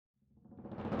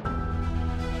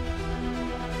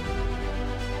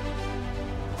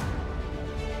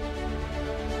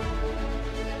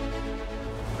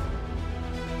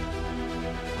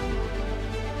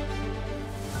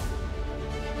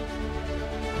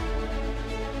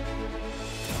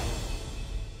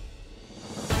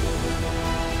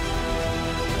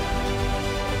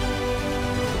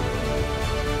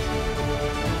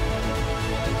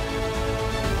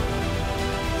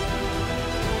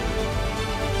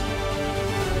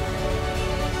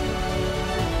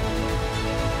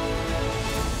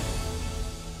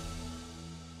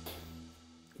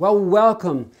Well,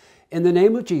 welcome in the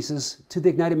name of Jesus to the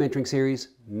Ignited Mentoring Series.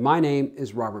 My name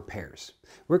is Robert Pears.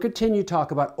 We're continuing to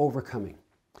talk about overcoming.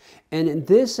 And in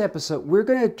this episode, we're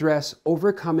going to address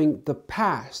overcoming the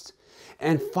past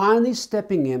and finally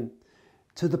stepping in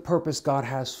to the purpose God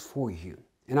has for you.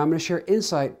 And I'm going to share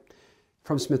insight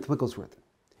from Smith Wigglesworth.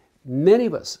 Many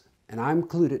of us, and I'm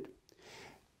included,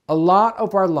 a lot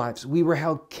of our lives, we were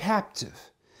held captive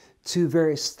to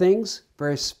various things,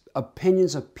 various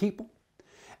opinions of people,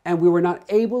 and we were not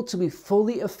able to be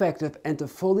fully effective and to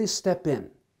fully step in.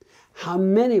 How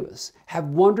many of us have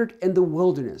wandered in the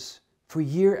wilderness for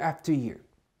year after year?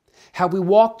 Have we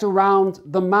walked around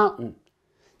the mountain,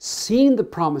 seen the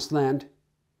promised land,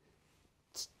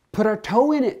 put our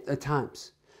toe in it at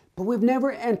times, but we've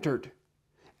never entered,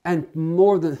 and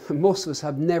more than most of us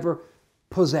have never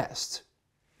possessed?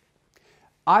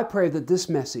 I pray that this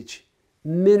message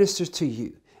ministers to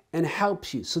you and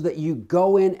helps you so that you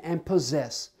go in and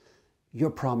possess your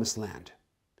promised land.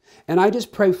 And I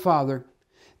just pray, Father,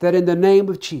 that in the name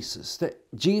of Jesus, that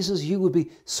Jesus, you would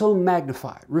be so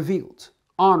magnified, revealed,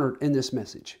 honored in this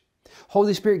message.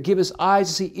 Holy Spirit, give us eyes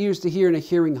to see, ears to hear, and a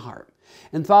hearing heart.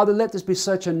 And Father, let this be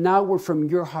such an outward from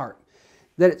your heart,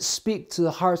 that it speak to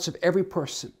the hearts of every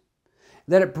person.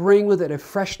 Let it bring with it a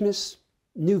freshness,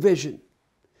 new vision,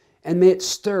 and may it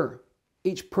stir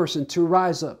each person to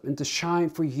rise up and to shine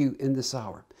for you in this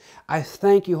hour. I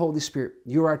thank you, Holy Spirit.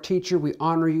 You're our teacher. We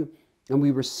honor you and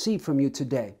we receive from you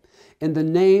today. In the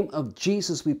name of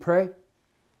Jesus we pray.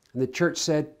 And the church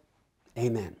said,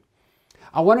 amen.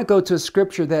 I want to go to a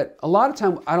scripture that a lot of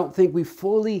time I don't think we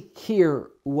fully hear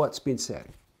what's being said.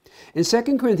 In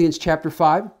 2 Corinthians chapter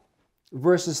 5,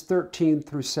 verses 13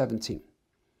 through 17.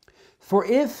 For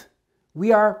if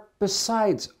we are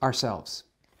besides ourselves,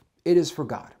 it is for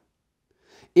God.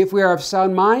 If we are of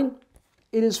sound mind,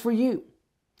 it is for you.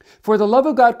 For the love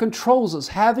of God controls us,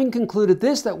 having concluded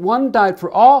this, that one died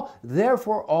for all,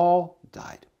 therefore all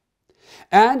died.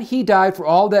 And he died for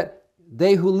all, that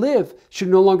they who live should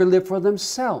no longer live for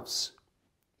themselves.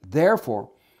 Therefore,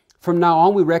 from now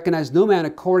on we recognize no man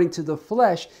according to the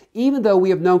flesh, even though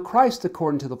we have known Christ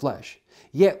according to the flesh.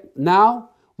 Yet now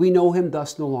we know him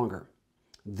thus no longer.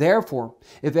 Therefore,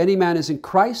 if any man is in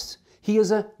Christ, he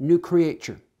is a new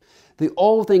creature. The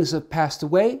old things have passed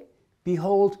away.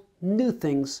 Behold, new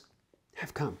things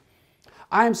have come.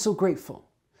 I am so grateful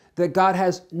that God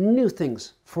has new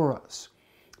things for us.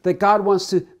 That God wants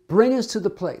to bring us to the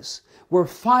place where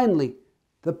finally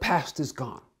the past is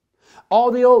gone. All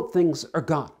the old things are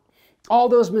gone. All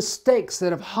those mistakes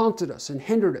that have haunted us and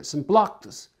hindered us and blocked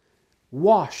us,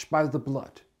 washed by the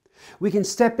blood. We can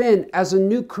step in as a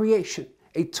new creation,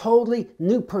 a totally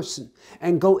new person,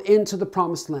 and go into the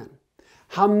promised land.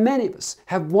 How many of us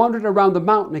have wandered around the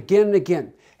mountain again and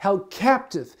again, held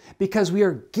captive because we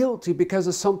are guilty because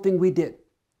of something we did?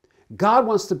 God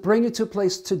wants to bring you to a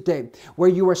place today where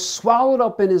you are swallowed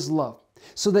up in his love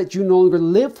so that you no longer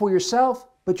live for yourself,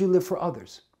 but you live for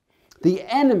others. The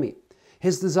enemy,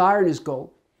 his desire and his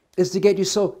goal is to get you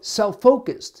so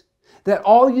self-focused that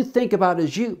all you think about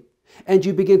is you, and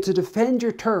you begin to defend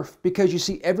your turf because you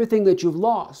see everything that you've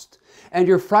lost and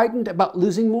you're frightened about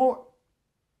losing more.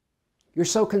 You're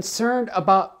so concerned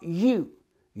about you,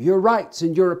 your rights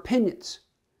and your opinions,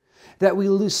 that we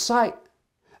lose sight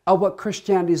of what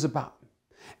Christianity is about.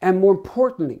 And more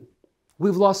importantly,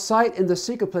 we've lost sight in the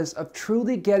secret place of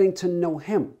truly getting to know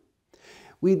him.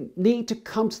 We need to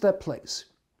come to that place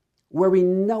where we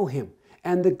know him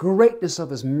and the greatness of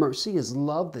his mercy, his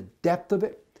love, the depth of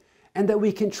it, and that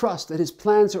we can trust that his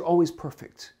plans are always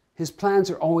perfect. His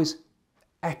plans are always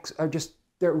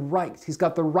they're right. He's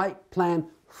got the right plan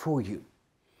for you.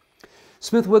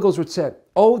 Smith Wigglesworth said,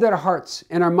 "Oh, that our hearts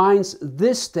and our minds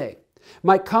this day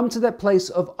might come to that place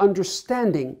of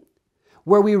understanding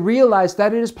where we realize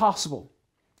that it is possible,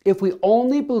 if we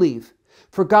only believe,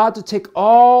 for God to take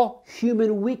all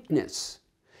human weakness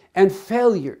and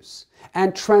failures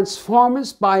and transform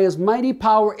us by his mighty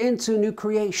power into new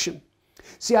creation."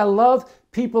 See, I love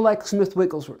people like Smith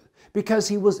Wigglesworth because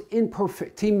he was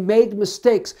imperfect. He made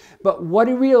mistakes, but what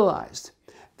he realized,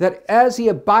 that as he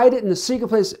abided in the secret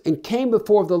place and came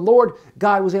before the Lord,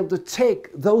 God was able to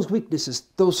take those weaknesses,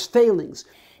 those failings,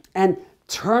 and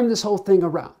turn this whole thing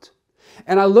around.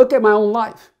 And I look at my own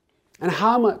life and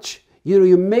how much,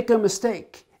 you make a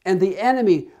mistake and the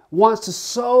enemy wants to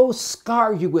so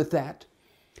scar you with that,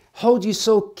 hold you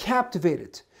so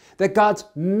captivated that God's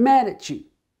mad at you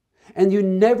and you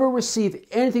never receive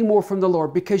anything more from the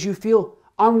Lord because you feel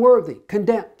unworthy,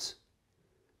 condemned.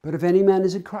 But if any man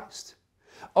is in Christ,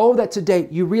 oh, that today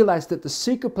you realize that the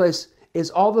secret place is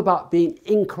all about being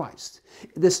in Christ.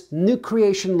 This new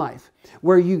creation life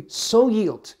where you so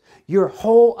yield, your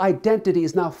whole identity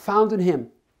is now found in Him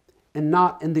and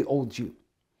not in the old you.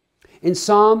 In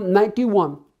Psalm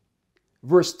 91,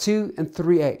 verse 2 and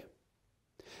 3a.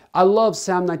 I love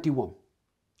Psalm 91.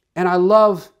 And I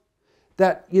love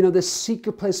that, this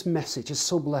secret place message has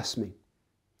so blessed me.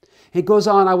 He goes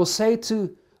on, I will say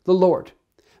to the Lord,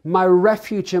 my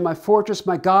refuge and my fortress,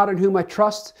 my God in whom I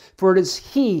trust, for it is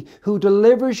He who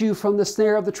delivers you from the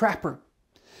snare of the trapper.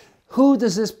 Who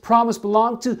does this promise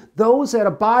belong to? Those that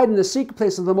abide in the secret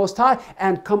place of the Most High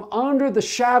and come under the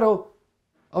shadow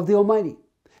of the Almighty,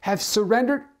 have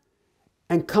surrendered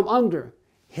and come under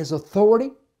His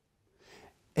authority,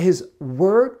 His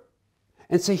word,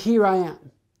 and say, here I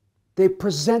am. They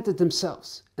presented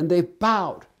themselves and they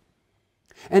bowed.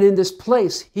 And in this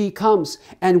place, He comes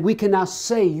and we can now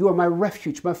say, you are my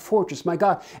refuge, my fortress, my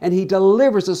God. And He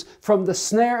delivers us from the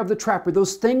snare of the trapper,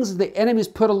 those things the enemies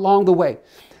put along the way,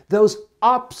 those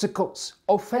obstacles,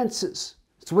 offenses.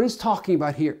 That's what He's talking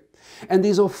about here. And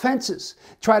these offenses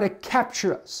try to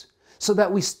capture us so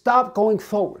that we stop going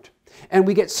forward and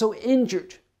we get so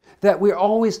injured that we're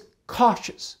always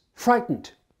cautious,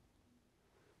 frightened.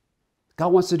 God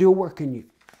wants to do a work in you.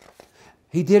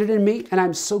 He did it in me, and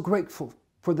I'm so grateful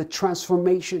for the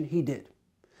transformation He did.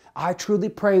 I truly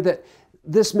pray that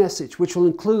this message, which will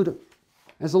include,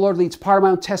 as the Lord leads, part of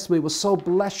my own testimony, will so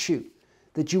bless you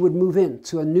that you would move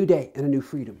into a new day and a new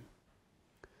freedom.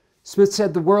 Smith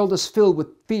said, the world is filled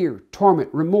with fear, torment,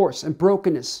 remorse, and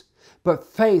brokenness, but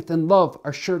faith and love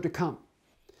are sure to come.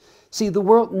 See, the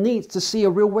world needs to see a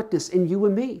real witness in you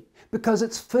and me because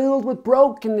it's filled with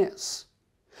brokenness.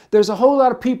 There's a whole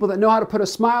lot of people that know how to put a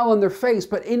smile on their face,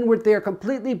 but inward they are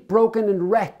completely broken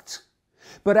and wrecked.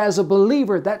 But as a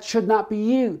believer, that should not be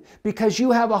you because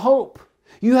you have a hope.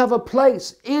 You have a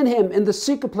place in Him, in the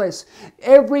secret place.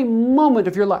 Every moment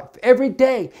of your life, every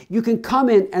day, you can come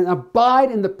in and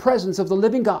abide in the presence of the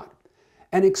living God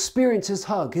and experience His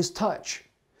hug, His touch.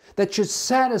 That should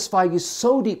satisfy you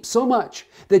so deep, so much,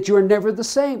 that you are never the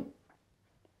same.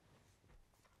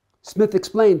 Smith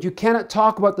explained, you cannot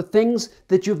talk about the things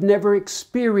that you've never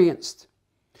experienced.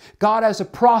 God has a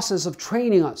process of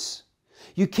training us.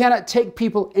 You cannot take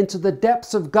people into the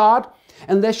depths of God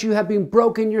unless you have been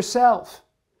broken yourself.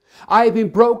 I have been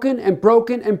broken and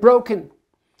broken and broken.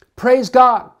 Praise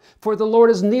God, for the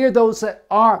Lord is near those that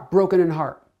are broken in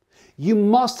heart. You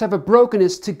must have a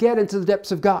brokenness to get into the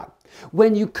depths of God.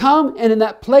 When you come and in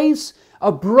that place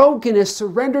of brokenness,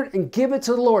 surrendered and give it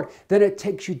to the Lord, then it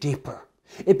takes you deeper.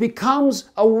 It becomes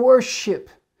a worship.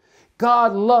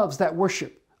 God loves that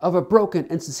worship of a broken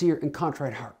and sincere and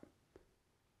contrite heart.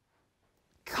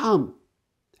 Come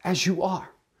as you are.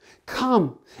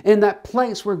 Come in that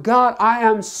place where God, I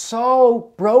am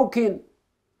so broken.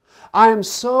 I am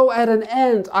so at an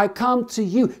end. I come to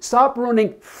you. Stop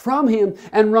running from Him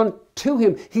and run to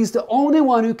Him. He's the only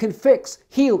one who can fix,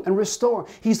 heal, and restore.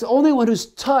 He's the only one whose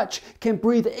touch can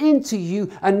breathe into you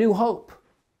a new hope.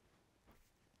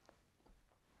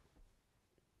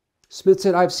 Smith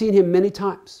said, I've seen Him many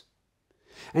times,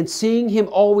 and seeing Him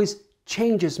always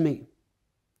changes me.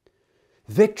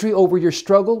 Victory over your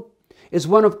struggle is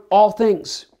one of all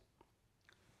things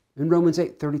in Romans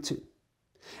 8:32.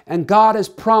 And God has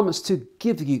promised to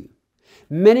give you.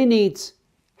 Many needs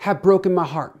have broken my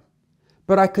heart.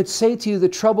 But I could say to you, the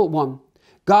troubled one,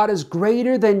 God is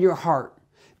greater than your heart,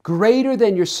 greater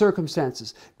than your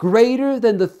circumstances, greater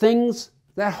than the things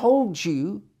that hold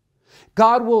you.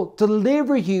 God will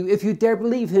deliver you if you dare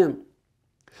believe Him.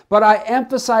 But I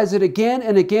emphasize it again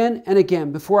and again and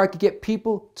again before I could get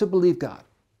people to believe God.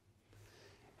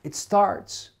 It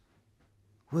starts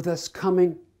with us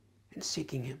coming and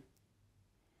seeking Him.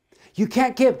 You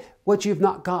can't give what you've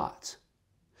not got.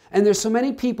 And there's so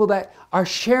many people that are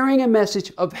sharing a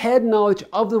message of head knowledge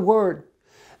of the Word.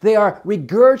 They are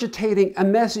regurgitating a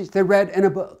message they read in a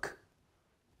book.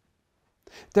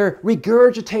 They're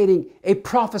regurgitating a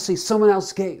prophecy someone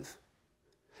else gave.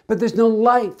 But there's no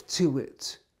life to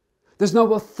it. There's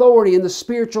no authority in the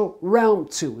spiritual realm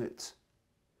to it.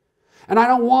 And I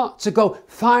don't want to go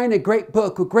find a great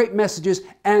book with great messages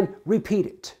and repeat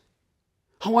it.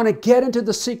 I want to get into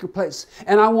the secret place,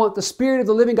 and I want the Spirit of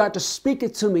the living God to speak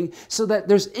it to me so that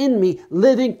there's in me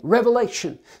living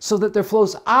revelation, so that there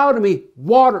flows out of me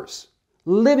waters,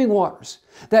 living waters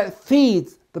that feed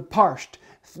the parched,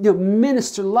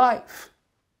 minister life.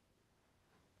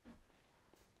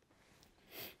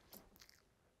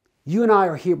 You and I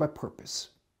are here by purpose.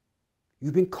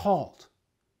 You've been called,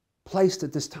 placed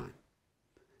at this time.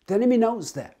 The enemy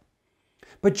knows that.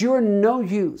 But you're no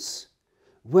use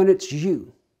when it's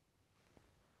you.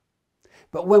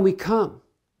 But when we come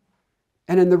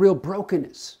and in the real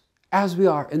brokenness, as we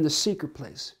are in the secret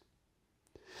place,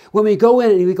 when we go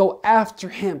in and we go after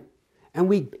Him and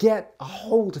we get a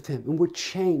hold of Him and we're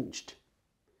changed,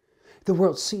 the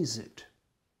world sees it.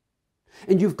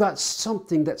 And you've got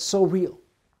something that's so real.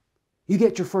 You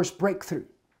get your first breakthrough.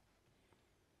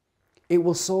 It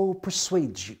will so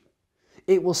persuade you.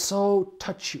 It will so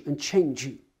touch you and change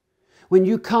you. When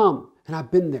you come, and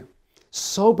I've been there,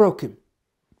 so broken,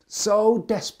 so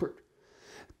desperate.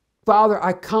 Father,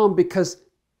 I come because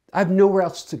I have nowhere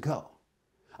else to go.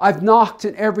 I've knocked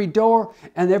at every door,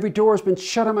 and every door has been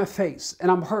shut on my face, and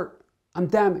I'm hurt, I'm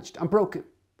damaged, I'm broken.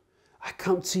 I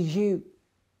come to you.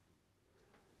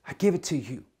 I give it to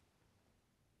you.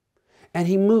 And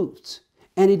He moved,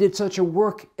 and He did such a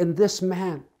work in this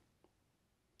man.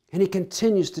 And He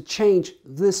continues to change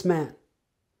this man.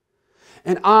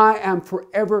 And I am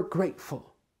forever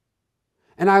grateful.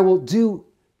 And I will do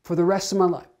for the rest of my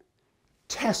life,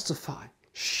 testify,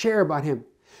 share about Him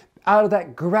out of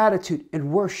that gratitude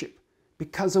and worship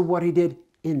because of what He did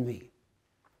in me.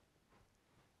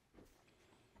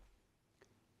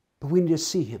 But we need to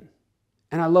see Him.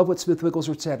 And I love what Smith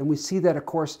Wigglesworth said. And we see that, of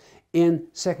course, in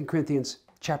 2 Corinthians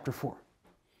chapter 4.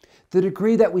 The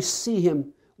degree that we see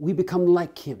Him, we become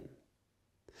like Him.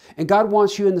 And God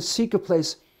wants you in the secret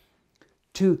place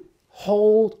to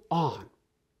hold on.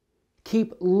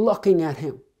 Keep looking at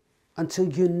Him until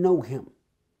you know Him.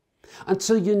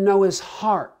 Until you know His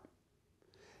heart.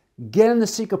 Get in the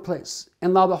secret place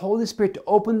and allow the Holy Spirit to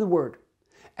open the Word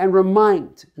and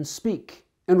remind and speak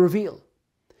and reveal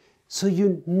so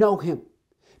you know Him.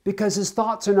 Because His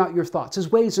thoughts are not your thoughts.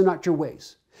 His ways are not your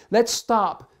ways. Let's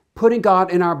stop putting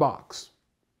God in our box.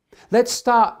 Let's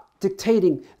stop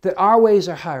dictating that our ways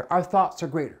are higher, our thoughts are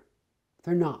greater.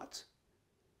 They're not.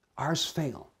 Ours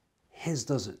fail. His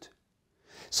doesn't.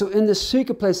 So in the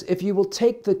secret place, if you will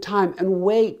take the time and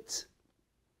wait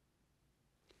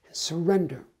and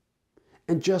surrender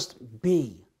and just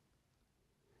be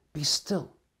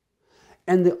still,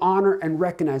 and the honor and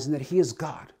recognizing that He is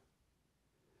God,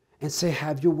 and say,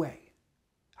 have your way.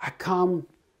 I come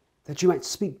that you might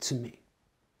speak to me.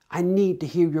 I need to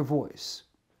hear your voice.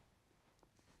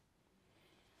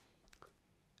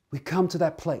 We come to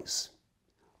that place.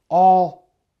 All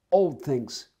old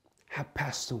things have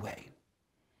passed away.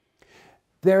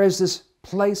 There is this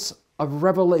place of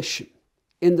revelation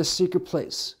in the secret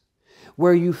place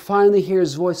where you finally hear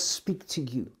His voice speak to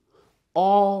you.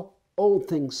 All old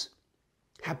things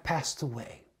have passed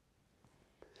away.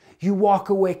 You walk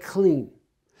away clean.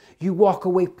 You walk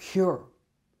away pure.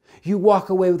 You walk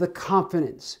away with a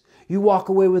confidence. You walk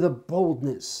away with a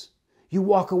boldness. You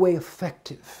walk away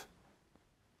effective.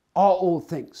 All old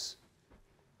things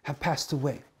have passed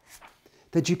away.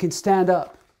 That you can stand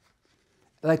up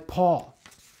like Paul.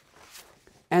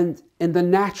 And in the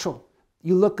natural,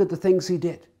 you look at the things he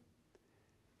did.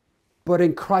 But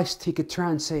in Christ, he could try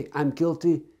and say, I'm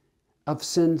guilty of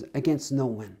sins against no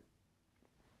one.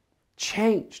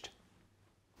 Changed.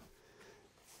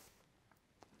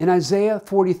 In Isaiah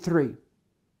 43,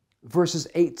 verses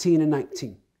 18 and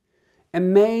 19.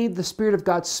 And may the Spirit of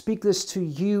God speak this to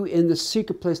you in the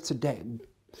secret place today.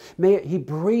 May He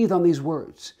breathe on these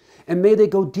words. And may they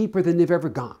go deeper than they've ever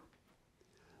gone.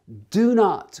 Do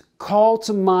not call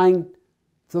to mind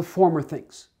the former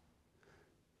things.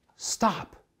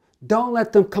 Stop. Don't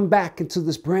let them come back into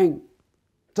this brain.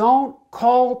 Don't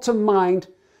call to mind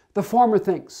the former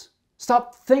things.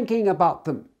 Stop thinking about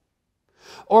them.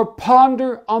 Or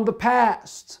ponder on the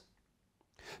past.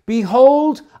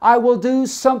 Behold, I will do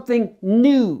something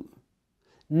new.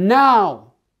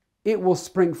 Now it will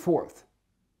spring forth.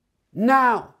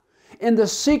 Now, in the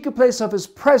secret place of His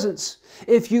presence,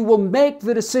 if you will make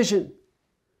the decision,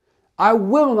 I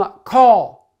will not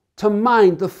call to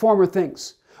mind the former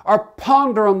things or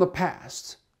ponder on the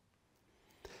past.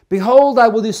 Behold, I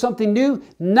will do something new.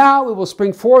 Now it will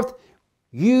spring forth.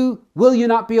 Will you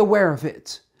not be aware of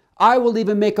it? I will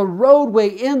even make a roadway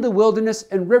in the wilderness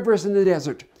and rivers in the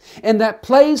desert. In that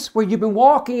place where you've been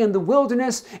walking in the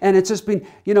wilderness and it's just been,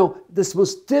 this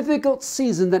most difficult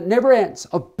season that never ends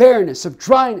of barrenness, of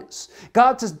dryness.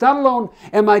 God says, not alone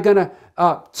am I going to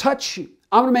touch you.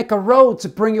 I'm going to make a road to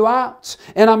bring you out.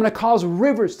 And I'm going to cause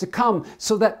rivers to come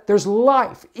so that there's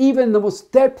life, even in the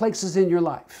most dead places in your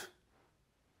life.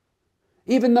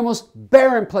 Even the most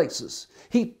barren places.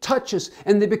 He touches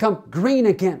and they become green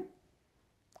again.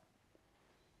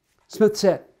 Smith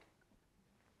said,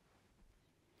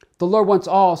 the Lord wants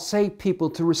all saved people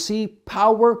to receive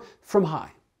power from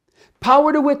high.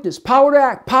 Power to witness, power to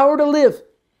act, power to live,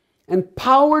 and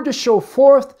power to show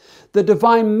forth the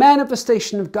divine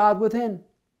manifestation of God within.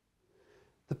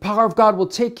 The power of God will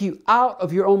take you out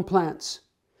of your own plans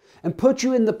and put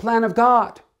you in the plan of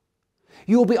God.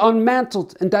 You will be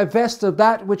unmantled and divested of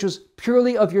that which was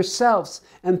purely of yourselves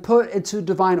and put into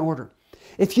divine order.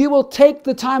 If you will take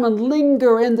the time and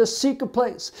linger in the secret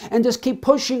place and just keep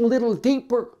pushing a little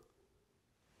deeper,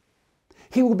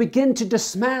 He will begin to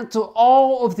dismantle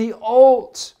all the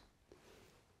old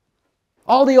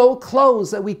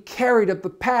clothes that we carried of the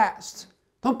past.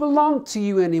 Don't belong to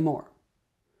you anymore.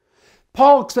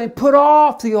 Paul explained, put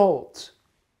off the old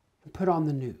and put on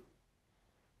the new.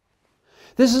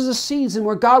 This is a season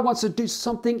where God wants to do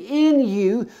something in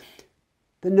you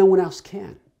that no one else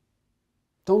can.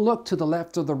 Don't look to the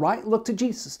left or the right. Look to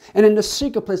Jesus. And in the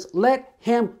secret place, let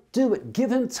Him do it. Give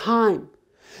Him time.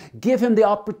 Give Him the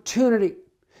opportunity.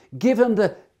 Give Him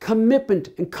the commitment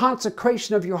and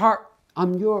consecration of your heart.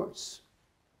 I'm yours.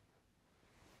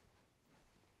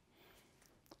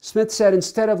 Smith said,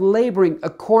 instead of laboring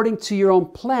according to your own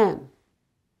plan,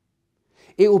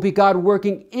 it will be God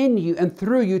working in you and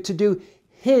through you to do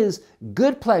His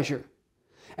good pleasure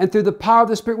and through the power of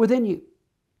the Spirit within you.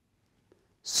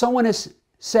 Someone has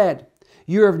said,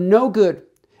 you're of no good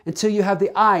until you have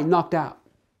the eye knocked out.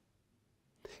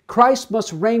 Christ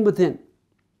must reign within.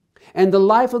 And the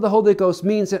life of the Holy Ghost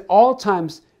means at all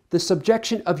times the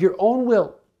subjection of your own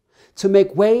will to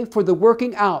make way for the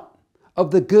working out of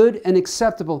the good and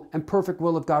acceptable and perfect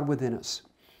will of God within us.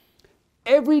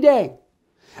 Every day,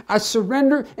 I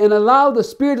surrender and allow the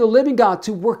Spirit of the living God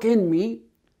to work in me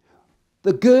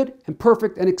the good and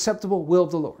perfect and acceptable will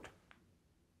of the Lord.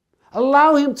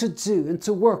 Allow Him to do and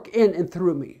to work in and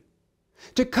through me.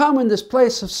 To come in this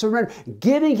place of surrender,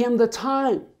 giving Him the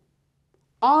time,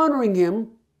 honoring Him,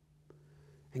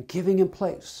 and giving Him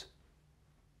place.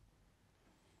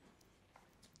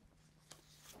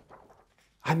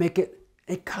 I make it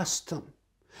a custom.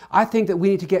 I think that we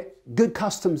need to get good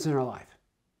customs in our life.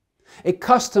 A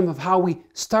custom of how we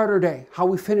start our day, how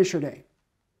we finish our day.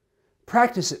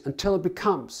 Practice it until it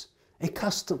becomes a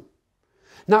custom.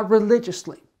 Not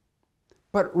religiously,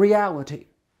 but reality.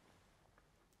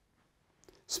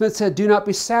 Smith said, do not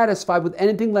be satisfied with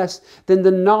anything less than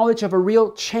the knowledge of a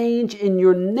real change in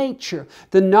your nature,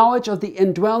 the knowledge of the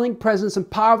indwelling presence and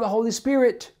power of the Holy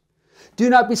Spirit. Do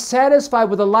not be satisfied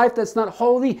with a life that's not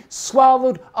wholly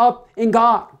swallowed up in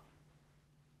God.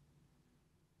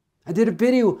 I did a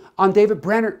video on David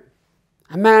Brenner.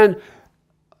 A man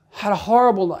had a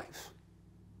horrible life,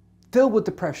 filled with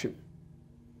depression,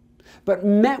 but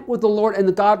met with the Lord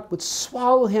and God would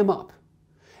swallow him up.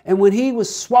 And when he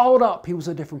was swallowed up, he was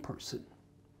a different person.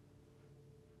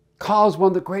 Caused one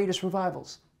of the greatest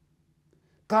revivals.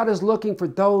 God is looking for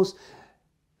those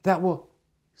that will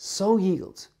so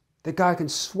yield that God can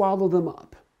swallow them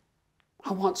up.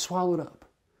 I want swallowed up.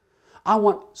 I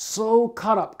want so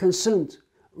caught up, consumed,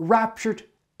 raptured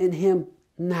in Him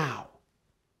now.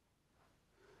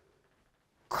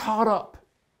 Caught up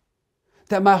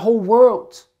that my whole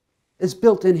world is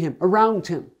built in Him, around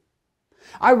Him.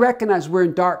 I recognize we're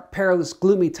in dark, perilous,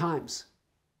 gloomy times.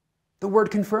 The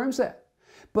Word confirms that.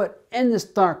 But in this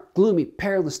dark, gloomy,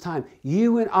 perilous time,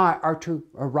 you and I are to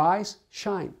arise,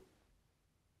 shine.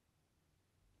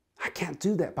 I can't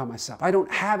do that by myself. I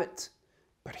don't have it,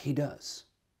 but He does.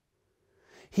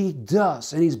 He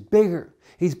does, and He's bigger.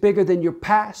 He's bigger than your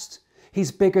past. He's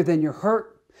bigger than your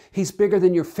hurt. He's bigger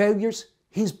than your failures.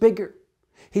 He's bigger.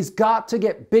 He's got to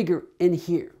get bigger in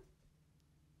here,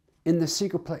 in the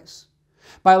secret place,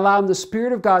 by allowing the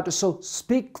Spirit of God to so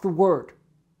speak the Word.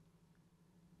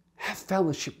 Have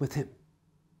fellowship with Him.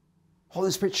 Holy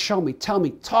Spirit, show me, tell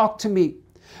me, talk to me.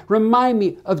 Remind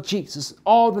me of Jesus,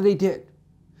 all that He did.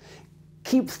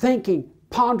 Keep thinking,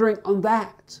 pondering on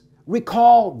that.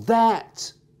 Recall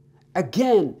that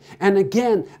again and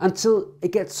again until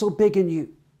it gets so big in you.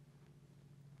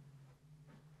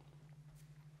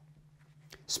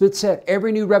 Smith said,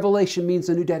 every new revelation means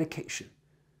a new dedication.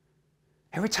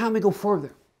 Every time we go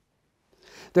further,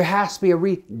 there has to be a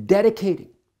rededicating,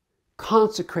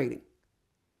 consecrating.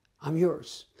 I'm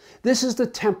yours. This is the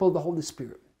temple of the Holy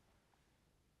Spirit.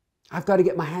 I've got to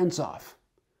get my hands off.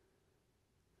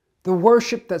 The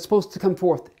worship that's supposed to come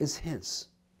forth is His.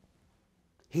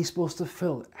 He's supposed to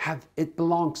fill it. It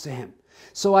belongs to Him.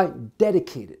 So I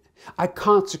dedicate it. I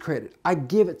consecrate it. I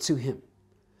give it to Him.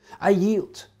 I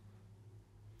yield.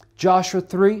 Joshua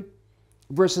 3,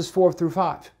 verses 4 through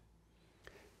 5.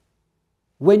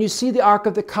 When you see the ark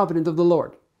of the covenant of the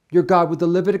Lord, your God, with the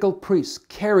Levitical priests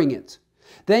carrying it,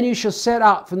 then you shall set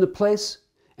out from the place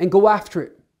and go after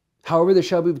it. However, there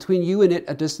shall be between you and it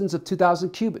a distance of 2,000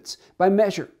 cubits by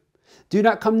measure. Do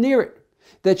not come near it,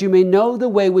 that you may know the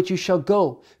way which you shall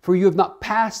go, for you have not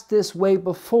passed this way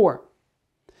before.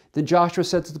 Then Joshua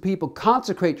said to the people,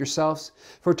 consecrate yourselves,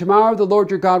 for tomorrow the Lord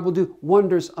your God will do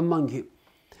wonders among you.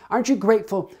 Aren't you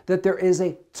grateful that there is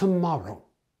a tomorrow?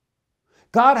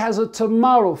 God has a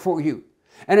tomorrow for you,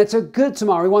 and it's a good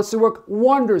tomorrow. He wants to work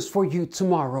wonders for you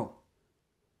tomorrow.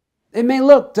 It may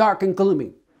look dark and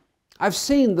gloomy. I've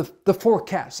seen the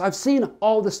forecasts. I've seen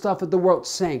all the stuff that the world's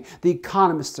saying, the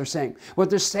economists are saying, what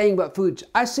they're saying about food.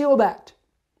 I see all that,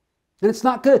 and it's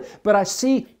not good, but I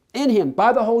see in Him,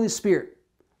 by the Holy Spirit,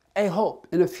 a hope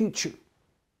and a future.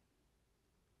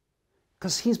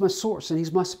 Because He's my source and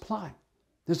He's my supply.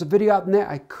 There's a video out there.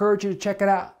 I encourage you to check it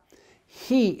out.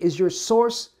 He is your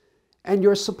source and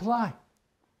your supply.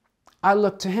 I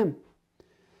look to Him.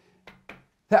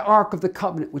 That Ark of the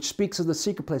Covenant, which speaks of the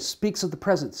secret place, speaks of the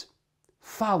presence.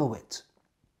 Follow it.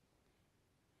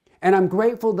 And I'm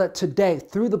grateful that today,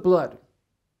 through the blood,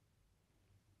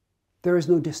 there is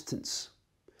no distance.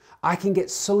 I can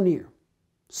get so near,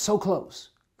 so close,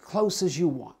 close as you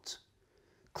want,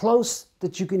 close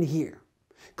that you can hear,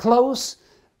 close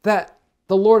that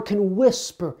the Lord can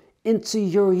whisper into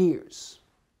your ears.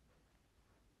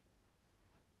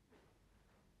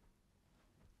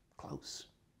 Close.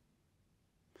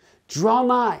 Draw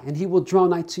nigh, and He will draw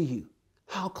nigh to you.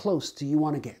 How close do you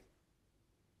want to get?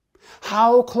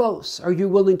 How close are you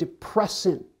willing to press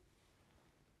in?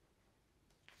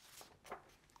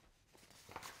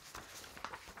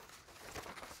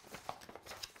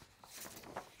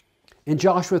 In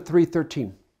Joshua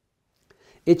 3:13,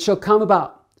 it shall come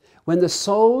about when the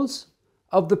souls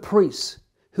of the priests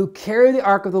who carry the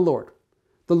ark of the Lord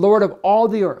of all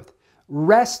the earth,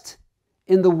 rest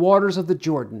in the waters of the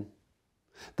Jordan.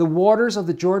 The waters of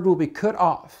the Jordan will be cut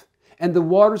off, and the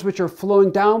waters which are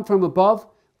flowing down from above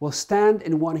will stand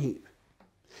in one heap.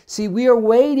 See, we are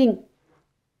waiting.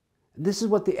 This is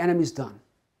what the enemy's done.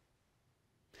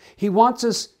 He wants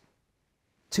us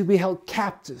to be held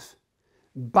captive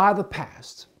by the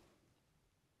past,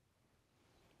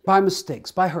 by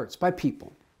mistakes, by hurts, by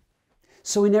people.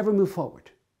 So we never move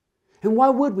forward. And why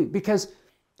would we? Because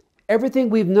everything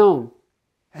we've known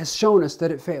has shown us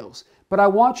that it fails. But I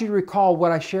want you to recall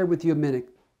what I shared with you a minute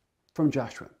from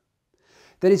Joshua.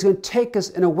 That He's going to take us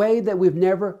in a way that we've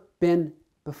never been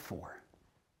before.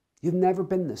 You've never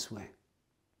been this way.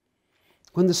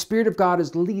 When the Spirit of God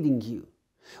is leading you,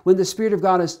 when the Spirit of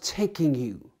God is taking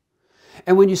you,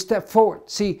 and when you step forward.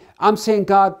 See, I'm saying,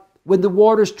 God, when the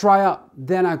waters dry up,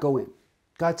 then I go in.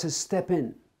 God says, step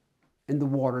in, and the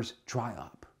waters dry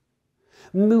up.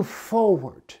 Move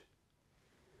forward.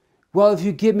 Well, if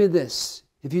you give me this,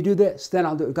 if you do this, then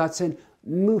I'll do it. God's saying,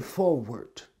 move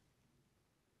forward.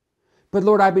 But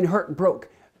Lord, I've been hurt and broke.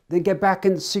 Then get back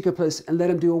in the secret place and let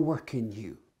Him do a work in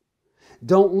you.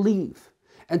 Don't leave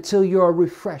until you are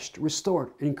refreshed,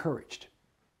 restored, and encouraged.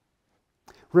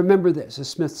 Remember this, as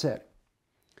Smith said,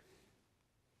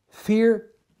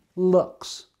 fear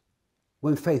looks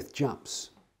when faith jumps.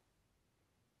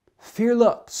 Fear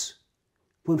looks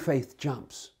when faith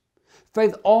jumps.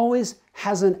 Faith always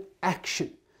has an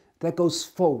action that goes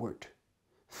forward.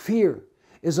 Fear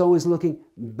is always looking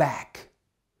back.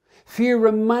 Fear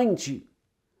reminds you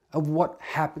of what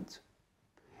happened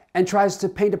and tries to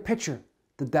paint a picture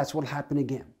that that's what will happen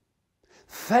again.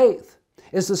 Faith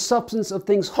is the substance of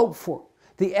things hoped for,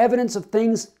 the evidence of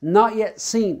things not yet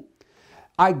seen.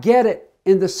 I get it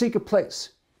in the secret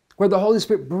place where the Holy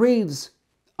Spirit breathes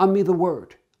on me the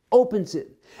word, opens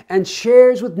it, and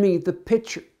shares with me the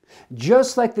picture.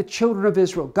 Just like the children of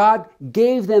Israel, God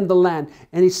gave them the land,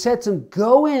 and He said to them,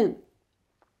 go in.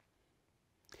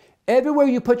 Everywhere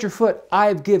you put your foot, I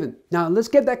have given. Now, let's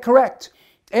get that correct.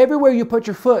 Everywhere you put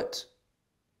your foot,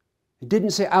 it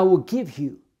didn't say, I will give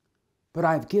you, but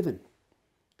I have given.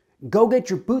 Go get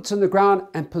your boots on the ground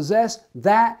and possess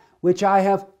that which I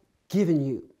have given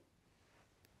you.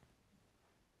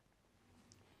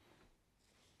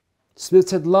 Smith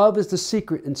said, love is the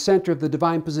secret and center of the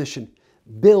divine position.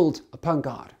 Build upon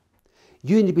God.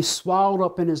 You need to be swallowed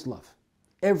up in His love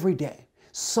every day.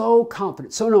 So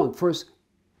confident, so knowing, 1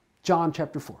 John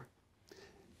chapter 4,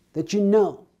 that you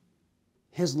know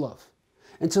His love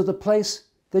until the place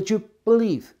that you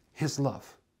believe His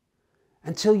love,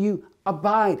 until you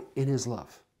abide in His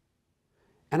love.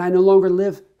 And I no longer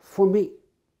live for me.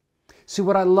 See,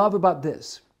 what I love about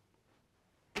this,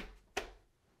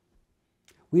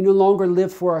 we no longer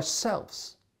live for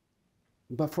ourselves,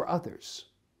 but for others.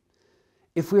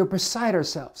 If we are beside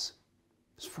ourselves,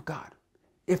 it's for God.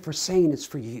 If we're saying it's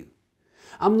for you.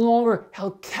 I'm no longer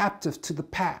held captive to the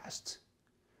past.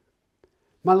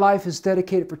 My life is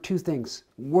dedicated for two things: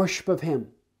 worship of Him,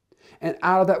 and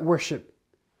out of that worship,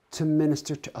 to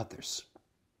minister to others.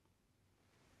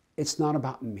 It's not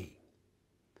about me.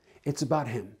 It's about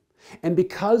Him. And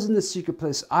because in the secret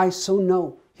place I so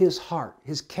know His heart,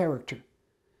 His character,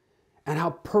 and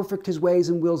how perfect His ways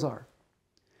and wills are,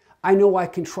 I know I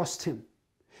can trust Him.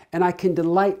 And I can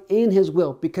delight in His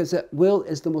will, because that will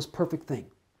is the most perfect thing.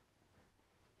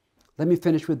 Let me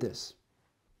finish with this.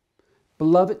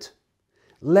 Beloved,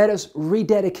 let us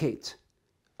rededicate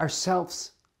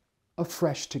ourselves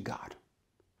afresh to God.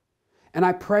 And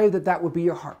I pray that that would be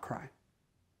your heart cry.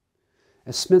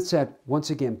 As Smith said, once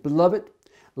again, beloved,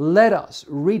 let us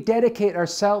rededicate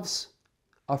ourselves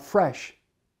afresh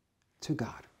to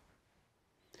God.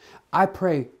 I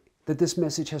pray that this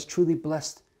message has truly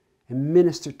blessed and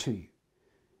ministered to you.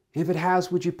 If it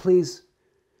has, would you please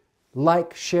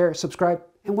like, share, subscribe,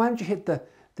 and why don't you hit the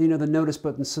notice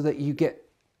button so that you get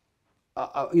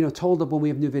told of when we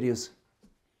have new videos.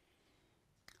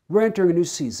 We're entering a new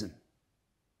season,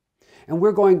 and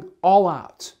we're going all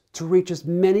out to reach as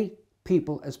many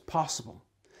people as possible,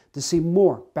 to see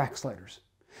more backsliders,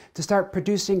 to start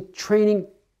producing training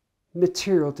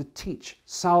material to teach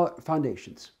solid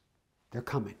foundations. They're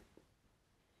coming.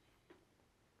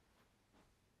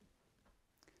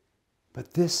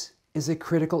 But this is a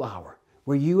critical hour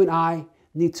where you and I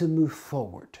need to move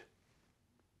forward,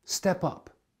 step up,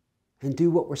 and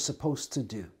do what we're supposed to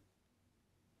do.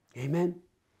 Amen?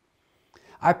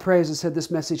 I pray, as I said, this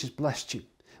message has blessed you.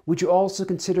 Would you also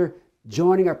consider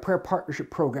joining our prayer partnership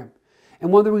program?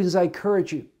 And one of the reasons I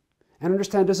encourage you, and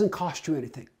understand it doesn't cost you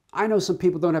anything. I know some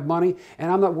people don't have money, and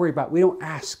I'm not worried about it. We don't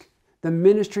ask. The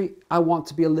ministry, I want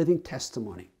to be a living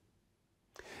testimony,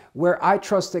 where I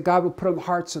trust that God will put on the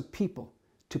hearts of people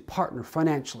to partner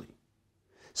financially,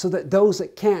 so that those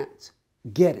that can't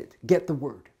get the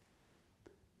word.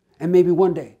 And maybe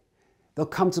one day they'll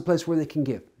come to a place where they can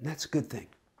give. And that's a good thing.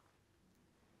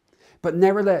 But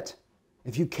never let,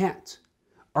 if you can't,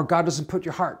 or God doesn't put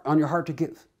on your heart to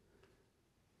give,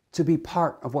 to be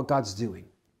part of what God's doing.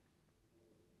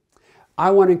 I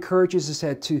want to encourage you, as I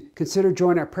said, to consider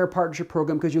joining our prayer partnership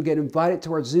program, because you'll get invited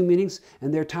to our Zoom meetings,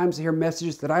 and there are times to hear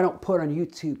messages that I don't put on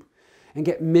YouTube, and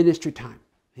get ministry time.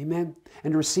 Amen?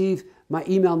 And to receive my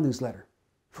email newsletter.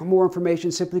 For more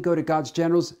information, simply go to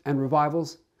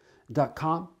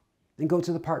godsgeneralsandrevivals.com and go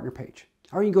to the partner page.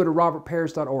 Or you can go to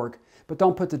robertpears.org, but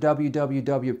don't put the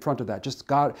www in front of that. Just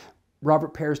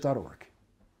robertpears.org.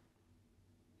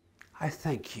 I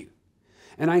thank you.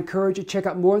 And I encourage you to check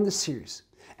out more in this series.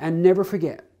 And never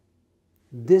forget,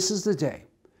 this is the day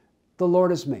the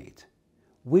Lord has made.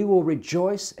 We will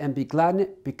rejoice and be glad in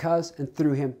it, because and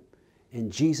through Him.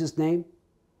 In Jesus' name,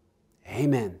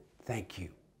 amen. Thank you,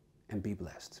 and be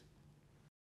blessed.